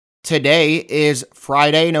Today is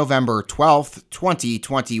Friday, November 12th,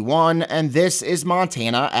 2021, and this is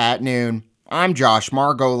Montana at noon. I'm Josh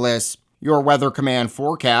Margolis. Your Weather Command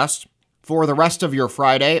forecast. For the rest of your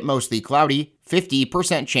Friday, mostly cloudy,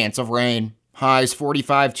 50% chance of rain. Highs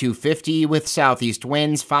 45 to 50 with southeast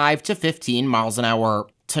winds 5 to 15 miles an hour.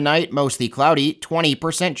 Tonight, mostly cloudy,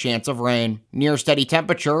 20% chance of rain. Near steady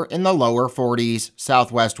temperature in the lower 40s.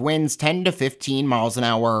 Southwest winds 10 to 15 miles an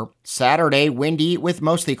hour. Saturday, windy with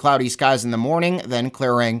mostly cloudy skies in the morning, then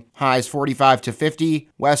clearing. Highs 45 to 50,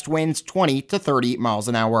 west winds 20 to 30 miles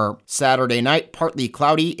an hour. Saturday night, partly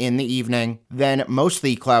cloudy in the evening. Then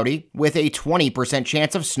mostly cloudy with a 20%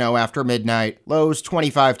 chance of snow after midnight. Lows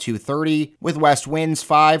 25 to 30 with west winds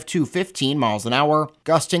 5 to 15 miles an hour,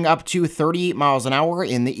 gusting up to 30 miles an hour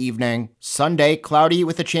in the evening. Sunday, cloudy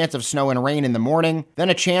with a chance of snow and rain in the morning,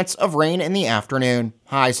 then a chance of rain in the afternoon.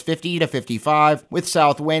 Highs 50 to 55 with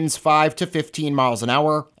south winds 5 to 15 miles an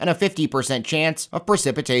hour and a 50% chance of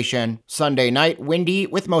precipitation. Sunday night, windy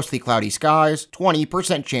with mostly cloudy skies,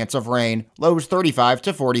 20% chance of rain. Lows 35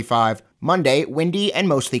 to 45. Monday, windy and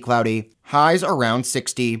mostly cloudy. Highs around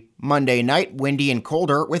 60. Monday night, windy and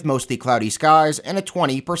colder with mostly cloudy skies and a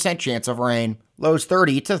 20% chance of rain. Lows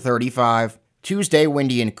 30 to 35. Tuesday,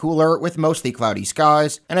 windy and cooler with mostly cloudy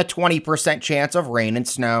skies and a 20% chance of rain and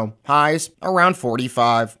snow. Highs around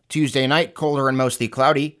 45. Tuesday night, colder and mostly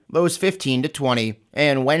cloudy. Lows 15 to 20.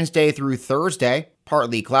 And Wednesday through Thursday,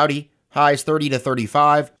 partly cloudy. Highs 30 to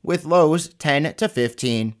 35 with lows 10 to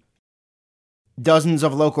 15. Dozens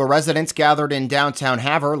of local residents gathered in downtown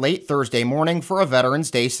Havre late Thursday morning for a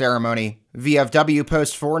Veterans Day ceremony. VFW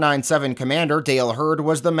Post 497 Commander Dale Hurd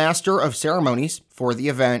was the master of ceremonies for the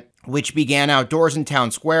event, which began outdoors in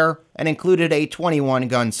Town Square and included a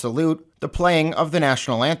 21-gun salute, the playing of the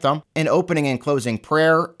national anthem, an opening and closing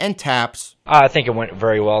prayer, and taps. I think it went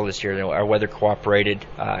very well this year. Our weather cooperated.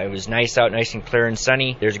 It was nice out, nice and clear and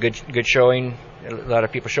sunny. There's a good showing. A lot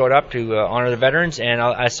of people showed up to honor the veterans, and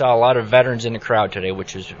I saw a lot of veterans in the crowd today,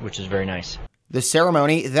 which is very nice. The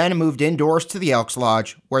ceremony then moved indoors to the Elks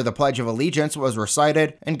Lodge, where the Pledge of Allegiance was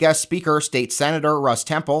recited, and guest speaker, State Senator Russ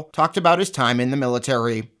Temple, talked about his time in the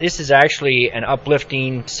military. This is actually an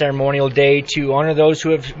uplifting ceremonial day to honor those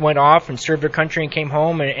who have went off and served their country and came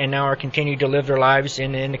home and now are continuing to live their lives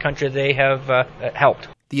in the country they have helped.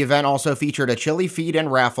 The event also featured a chili feed and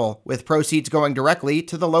raffle, with proceeds going directly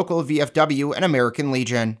to the local VFW and American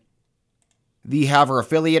Legion. The Havre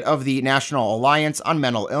affiliate of the National Alliance on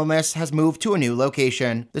Mental Illness has moved to a new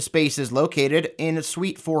location. The space is located in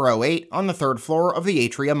Suite 408 on the third floor of the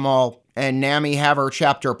Atrium Mall. And NAMI Havre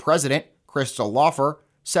chapter president, Crystal Laufer,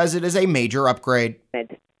 says it is a major upgrade.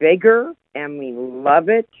 It's bigger, and we love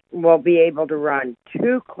it. We'll be able to run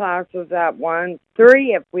 2 classes at once,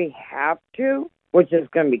 3 if we have to, which is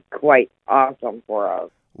going to be quite awesome for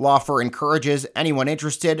us. Laufer encourages anyone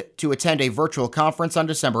interested to attend a virtual conference on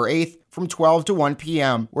December 8th from 12 to 1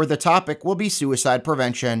 p.m., where the topic will be suicide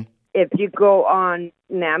prevention. If you go on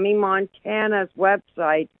NAMI Montana's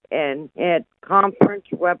website and hit conference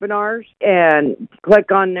webinars and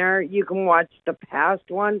click on there, you can watch the past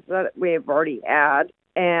ones that we have already had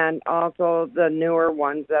and also the newer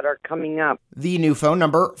ones that are coming up. The new phone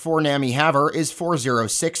number for NAMI Havre is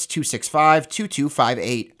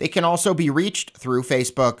 406-265-2258. They can also be reached through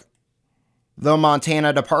Facebook. The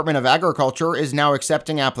Montana Department of Agriculture is now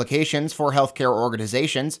accepting applications for healthcare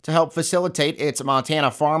organizations to help facilitate its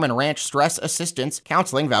Montana Farm and Ranch Stress Assistance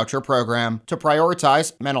Counseling Voucher Program to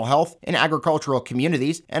prioritize mental health in agricultural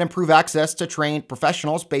communities and improve access to trained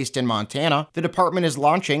professionals based in Montana. The department is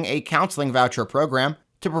launching a counseling voucher program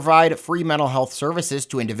to provide free mental health services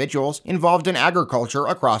to individuals involved in agriculture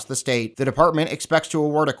across the state. The department expects to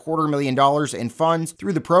award $250,000 in funds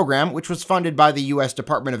through the program, which was funded by the U.S.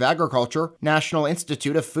 Department of Agriculture, National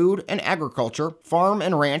Institute of Food and Agriculture, Farm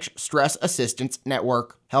and Ranch Stress Assistance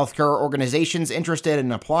Network. Healthcare organizations interested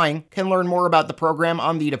in applying can learn more about the program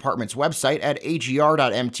on the department's website at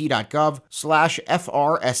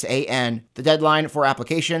agr.mt.gov/FRSAN. The deadline for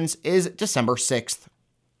applications is December 6th.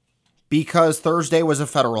 Because Thursday was a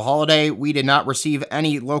federal holiday, we did not receive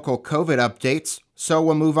any local COVID updates, so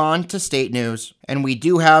we'll move on to state news. And we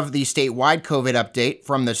do have the statewide COVID update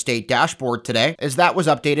from the state dashboard today, as that was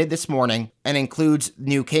updated this morning and includes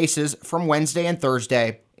new cases from Wednesday and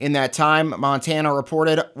Thursday. In that time, Montana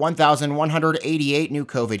reported 1,188 new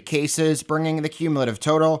COVID cases, bringing the cumulative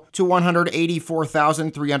total to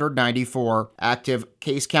 184,394. Active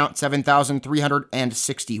case count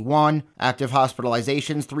 7,361. Active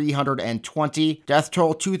hospitalizations 320. Death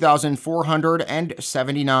toll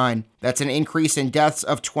 2,479. That's an increase in deaths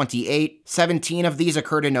of 28. 17 of these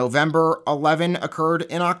occurred in November. 11 occurred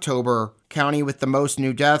in October. County with the most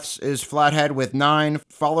new deaths is Flathead with 9,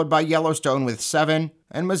 followed by Yellowstone with 7,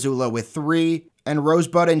 and Missoula with 3, and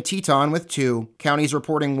Rosebud and Teton with 2. Counties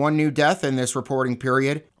reporting 1 new death in this reporting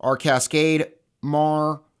period are Cascade,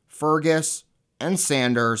 Marr, Fergus, and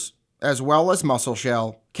Sanders, as well as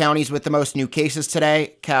Musselshell. Counties with the most new cases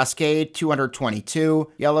today: Cascade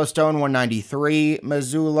 222, Yellowstone 193,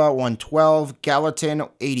 Missoula 112, Gallatin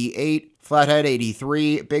 88, Flathead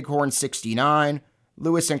 83, Bighorn 69,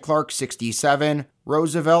 Lewis and Clark 67,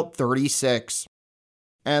 Roosevelt 36.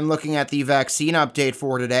 And looking at the vaccine update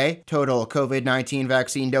for today, total COVID-19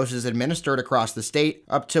 vaccine doses administered across the state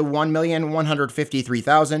up to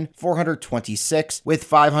 1,153,426, with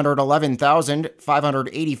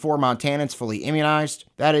 511,584 Montanans fully immunized.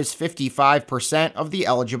 That is 55% of the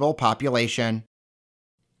eligible population.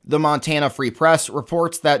 The Montana Free Press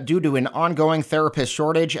reports that due to an ongoing therapist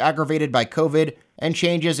shortage aggravated by COVID and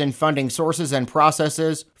changes in funding sources and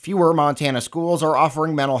processes, fewer Montana schools are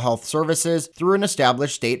offering mental health services through an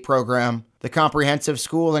established state program. The Comprehensive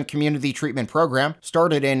School and Community Treatment Program,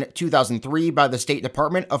 started in 2003 by the State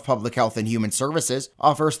Department of Public Health and Human Services,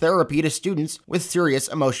 offers therapy to students with serious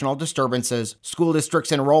emotional disturbances. School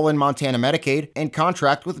districts enroll in Montana Medicaid and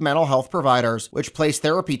contract with mental health providers, which place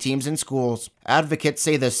therapy teams in schools. Advocates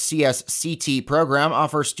say the CSCT program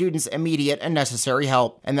offers students immediate and necessary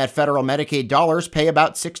help, and that federal Medicaid dollars pay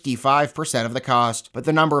about 65% of the cost. But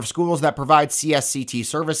the number of schools that provide CSCT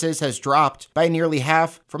services has dropped by nearly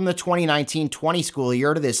half from the 2019-20 school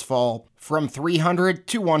year to this fall, from 300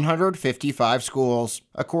 to 155 schools,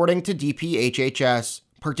 according to DPHHS.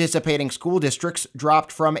 Participating school districts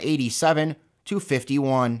dropped from 87 to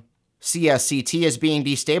 51. CSCT is being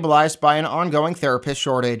destabilized by an ongoing therapist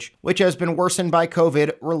shortage, which has been worsened by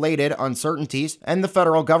COVID-related uncertainties and the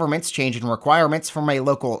federal government's change in requirements from a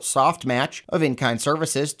local soft match of in-kind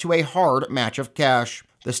services to a hard match of cash.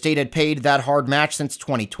 The state had paid that hard match since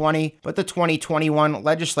 2020, but the 2021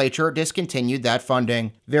 legislature discontinued that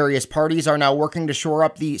funding. Various parties are now working to shore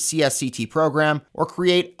up the CSCT program or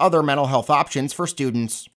create other mental health options for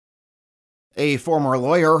students. A former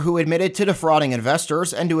lawyer who admitted to defrauding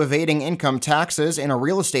investors and to evading income taxes in a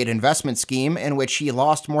real estate investment scheme in which he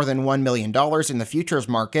lost more than $1 million in the futures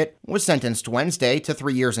market was sentenced Wednesday to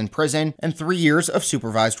 3 years in prison and 3 years of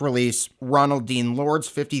supervised release. Ronald Dean Lords,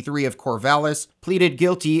 53 of Corvallis, pleaded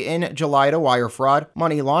guilty in July to wire fraud,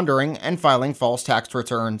 money laundering, and filing false tax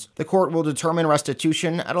returns. The court will determine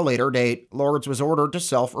restitution at a later date. Lords was ordered to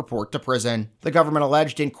self-report to prison. The government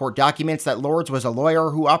alleged in court documents that Lords was a lawyer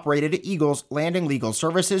who operated Eagles Landing Legal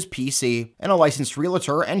Services, PC, and a licensed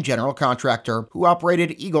realtor and general contractor who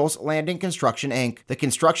operated Eagles Landing Construction, Inc. The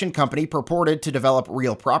construction company purported to develop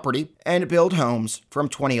real property and build homes. From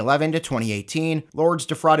 2011 to 2018, Lords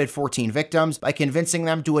defrauded 14 victims by convincing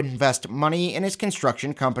them to invest money in his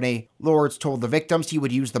construction company. Lords told the victims he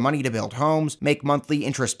would use the money to build homes, make monthly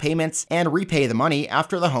interest payments, and repay the money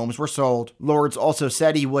after the homes were sold. Lords also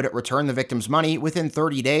said he would return the victims' money within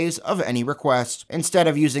 30 days of any request. Instead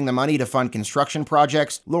of using the money to fund construction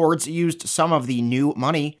projects, Lords used some of the new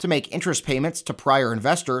money to make interest payments to prior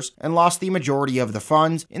investors and lost the majority of the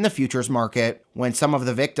funds in the futures market. When some of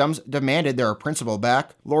the victims demanded their principal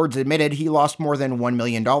back, Lords admitted he lost more than $1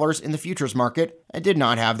 million in the futures market and did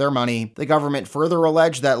not have their money. The government further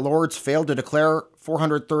alleged that Lords failed to declare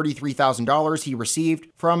 $433,000 he received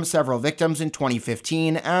from several victims in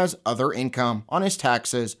 2015 as other income on his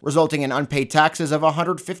taxes, resulting in unpaid taxes of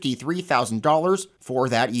 $153,000 for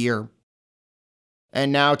that year.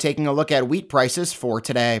 And now taking a look at wheat prices for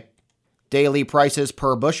today. Daily prices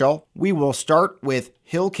per bushel. We will start with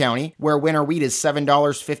Hill County, where winter wheat is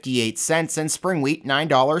 $7.58 and spring wheat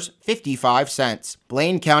 $9.55.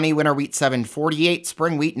 Blaine County, winter wheat $7.48,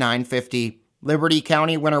 spring wheat $9.50. Liberty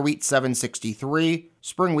County, winter wheat $7.63,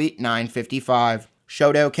 spring wheat $9.55.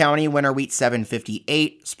 Choteau County, winter wheat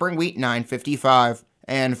 $7.58, spring wheat $9.55.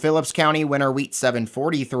 And Phillips County, winter wheat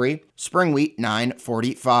 $7.43, spring wheat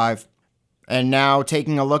 $9.45. And now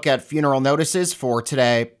taking a look at funeral notices for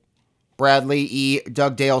today. Bradley E.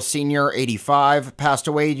 Dugdale Sr., 85, passed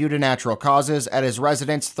away due to natural causes at his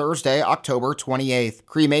residence Thursday, October 28th.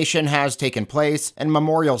 Cremation has taken place, and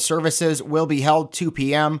memorial services will be held 2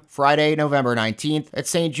 p.m. Friday, November 19th at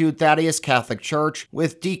St. Jude Thaddeus Catholic Church,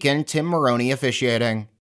 with Deacon Tim Maroney officiating.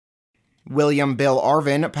 William Bill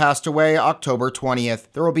Arvin passed away October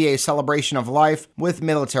 20th. There will be a celebration of life with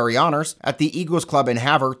military honors at the Eagles Club in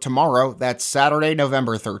Havre tomorrow. That's Saturday,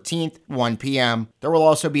 November 13th, 1 p.m. There will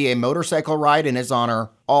also be a motorcycle ride in his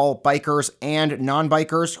honor. All bikers and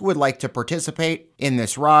non-bikers who would like to participate in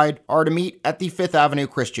this ride are to meet at the Fifth Avenue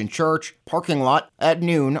Christian Church parking lot at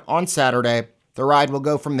noon on Saturday. The ride will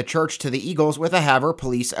go from the church to the Eagles with a Havre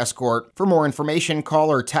police escort. For more information, call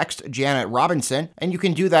or text Janet Robinson, and you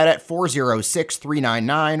can do that at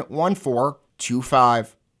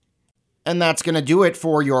 406-399-1425. And that's going to do it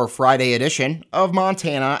for your Friday edition of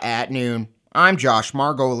Montana at Noon. I'm Josh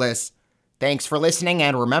Margolis. Thanks for listening,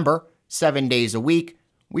 and remember, 7 days a week,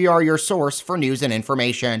 we are your source for news and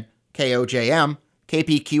information. KOJM,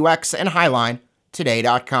 KPQX, and Highline,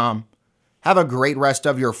 Today.com. Have a great rest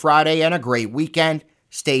of your Friday and a great weekend.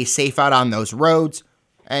 Stay safe out on those roads,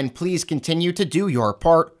 and please continue to do your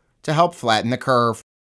part to help flatten the curve.